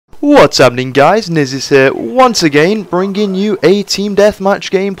What's happening, guys? Niz is here once again, bringing you a team deathmatch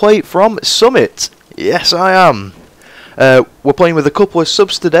gameplay from Summit. Yes, I am. We're playing with a couple of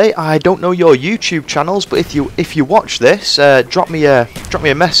subs today. I don't know your YouTube channels, but if you watch this, drop me a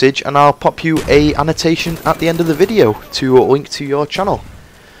message, and I'll pop you a annotation at the end of the video to link to your channel.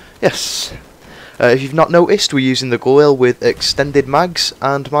 Yes. If you've not noticed, we're using the Galil with extended mags,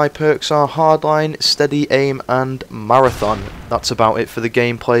 and my perks are Hardline, Steady Aim, and Marathon. That's about it for the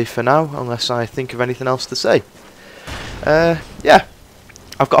gameplay for now, unless I think of anything else to say. Yeah,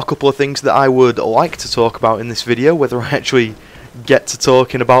 I've got a couple of things that I would like to talk about in this video. Whether I actually get to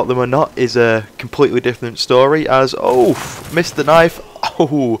talking about them or not is a completely different story, as, oh, missed the knife.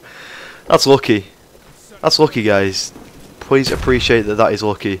 Oh, that's lucky. That's lucky, guys. Please appreciate that that is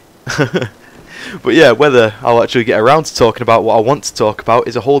lucky. But yeah, whether I'll actually get around to talking about what I want to talk about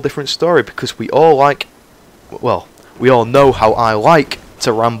is a whole different story, because we all know how I like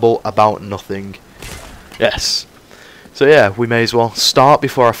to ramble about nothing. Yes. So yeah, we may as well start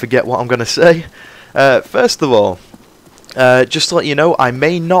before I forget what I'm going to say. First of all, just to let you know, I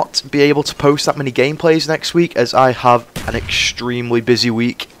may not be able to post that many gameplays next week, as I have an extremely busy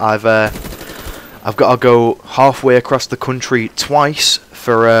week. I've got to go halfway across the country twice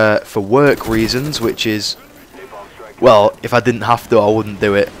for work reasons, which is, well, if I didn't have to, I wouldn't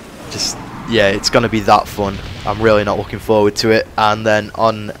do it. Just, yeah, it's going to be that fun. I'm really not looking forward to it. And then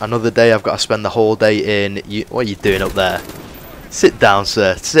on another day, I've got to spend the whole day in... What are you doing up there? Sit down,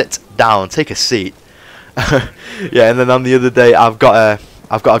 sir. Sit down. Take a seat. Yeah, and then on the other day, I've got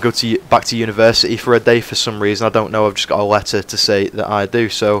to go back to university for a day for some reason. I don't know. I've just got a letter to say that I do.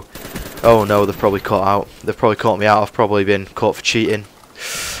 So, oh no, they've probably caught me out. I've probably been caught for cheating.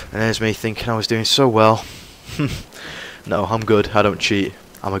 And there's me thinking I was doing so well. No, I'm good. I don't cheat.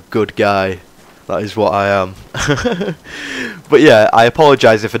 I'm a good guy. That is what I am. But yeah, I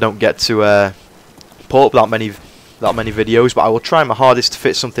apologise if I don't get to pull up that many videos, but I will try my hardest to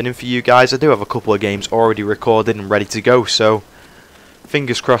fit something in for you guys. I do have a couple of games already recorded and ready to go, so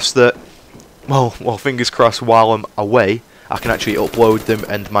fingers crossed that, well, fingers crossed while I'm away, I can actually upload them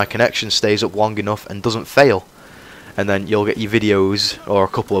and my connection stays up long enough and doesn't fail. And then you'll get your videos, or a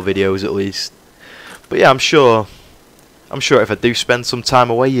couple of videos at least. But yeah, I'm sure if I do spend some time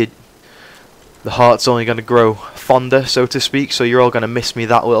away, the heart's only going to grow fonder, so to speak. So you're all going to miss me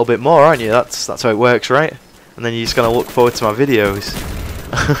that little bit more, aren't you? That's how it works, right? And then you're just going to look forward to my videos.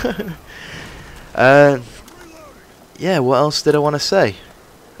 Yeah, what else did I want to say?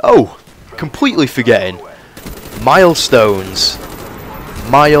 Oh, completely forgetting. Milestones.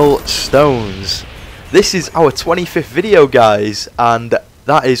 Milestones. This is our 25th video, guys, and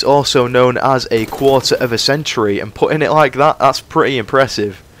that is also known as a quarter of a century, and putting it like that, that's pretty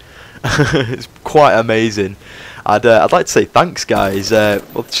impressive. It's quite amazing. I'd like to say thanks, guys.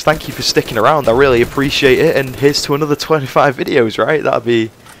 Well, just thank you for sticking around. I really appreciate it, and here's to another 25 videos, right? That'd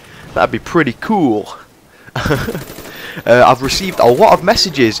be pretty cool. I've received a lot of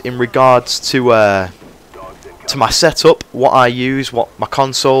messages in regards to my setup, what I use, what my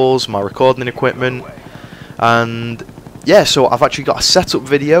consoles, my recording equipment, and yeah, so I've actually got a setup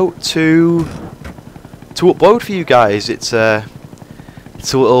video to upload for you guys. It's a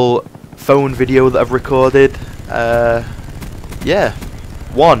little phone video that I've recorded. Yeah,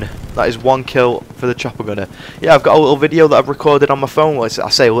 that is one kill for the chopper gunner. Yeah, I've got a little video that I've recorded on my phone. Well, I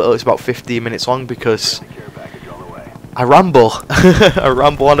say a little, it's about 15 minutes long, because I ramble. I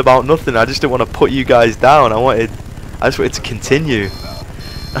ramble on about nothing. I just didn't want to put you guys down. I just wanted to continue.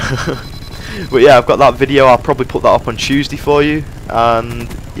 But yeah, I've got that video. I'll probably put that up on Tuesday for you. And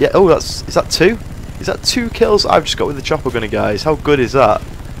yeah, oh, is that two? Is that 2 kills I've just got with the chopper gunner, guys? How good is that?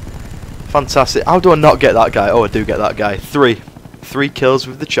 Fantastic. How do I not get that guy? Oh, I do get that guy. 3 kills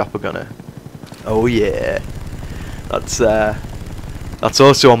with the chopper gunner. Oh yeah. That's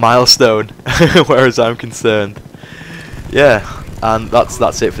also a milestone, where as I'm concerned. Yeah, and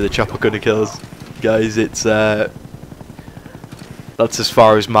that's it for the chopper gunner kills, guys. It's that's as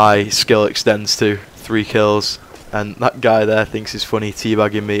far as my skill extends to. 3 kills, and that guy there thinks it's funny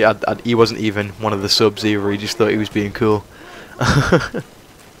teabagging me. He wasn't even one of the subs either. He just thought he was being cool.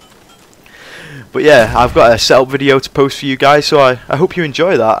 But yeah, I've got a setup video to post for you guys, so I hope you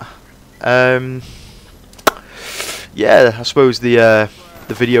enjoy that. Yeah, I suppose the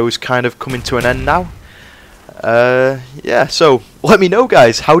video is kind of coming to an end now. Yeah, so let me know,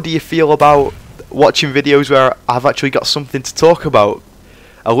 guys, how do you feel about watching videos where I've actually got something to talk about?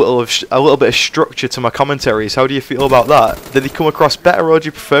 A little bit of structure to my commentaries. How do you feel about that? Did they come across better, or do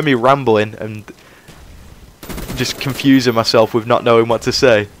you prefer me rambling and just confusing myself with not knowing what to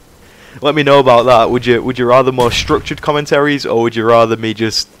say? Let me know about that. Would you rather more structured commentaries, or would you rather me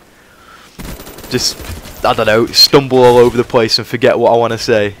just just, I don't know, stumble all over the place and forget what I want to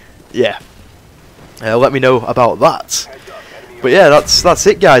say. Yeah. Let me know about that. But yeah, that's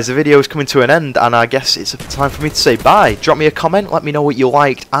it, guys. The video is coming to an end, and I guess it's time for me to say bye. Drop me a comment, let me know what you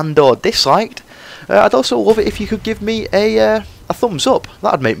liked and or disliked. I'd also love it if you could give me a thumbs up.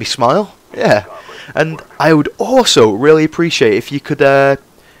 That'd make me smile. Yeah. And I would also really appreciate if you could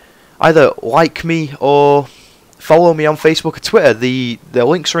either like me or follow me on Facebook or Twitter. The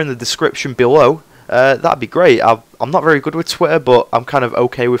links are in the description below. That'd be great. I'm not very good with Twitter, but I'm kind of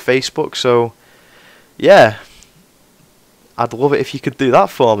okay with Facebook, so yeah, I'd love it if you could do that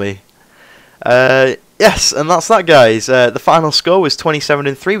for me. Yes, and that's that, guys. The final score was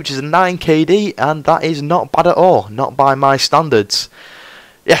 27-3, which is a 9 KD, and that is not bad at all. Not by my standards.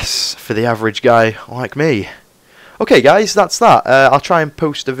 Yes, for the average guy like me. Okay, guys, that's that. I'll try and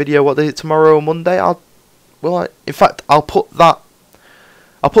post a video. What is it, tomorrow or Monday? In fact, I'll put the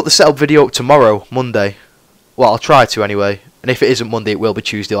setup video up tomorrow, Monday. Well, I'll try to anyway. And if it isn't Monday, it will be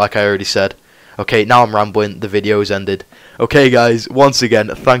Tuesday, like I already said. Okay, now I'm rambling. The video's ended. Okay, guys, once again,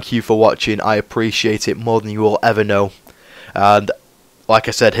 thank you for watching. I appreciate it more than you will ever know. And like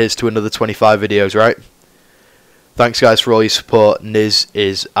I said, here's to another 25 videos, right? Thanks, guys, for all your support. Niz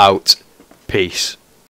is out. Peace.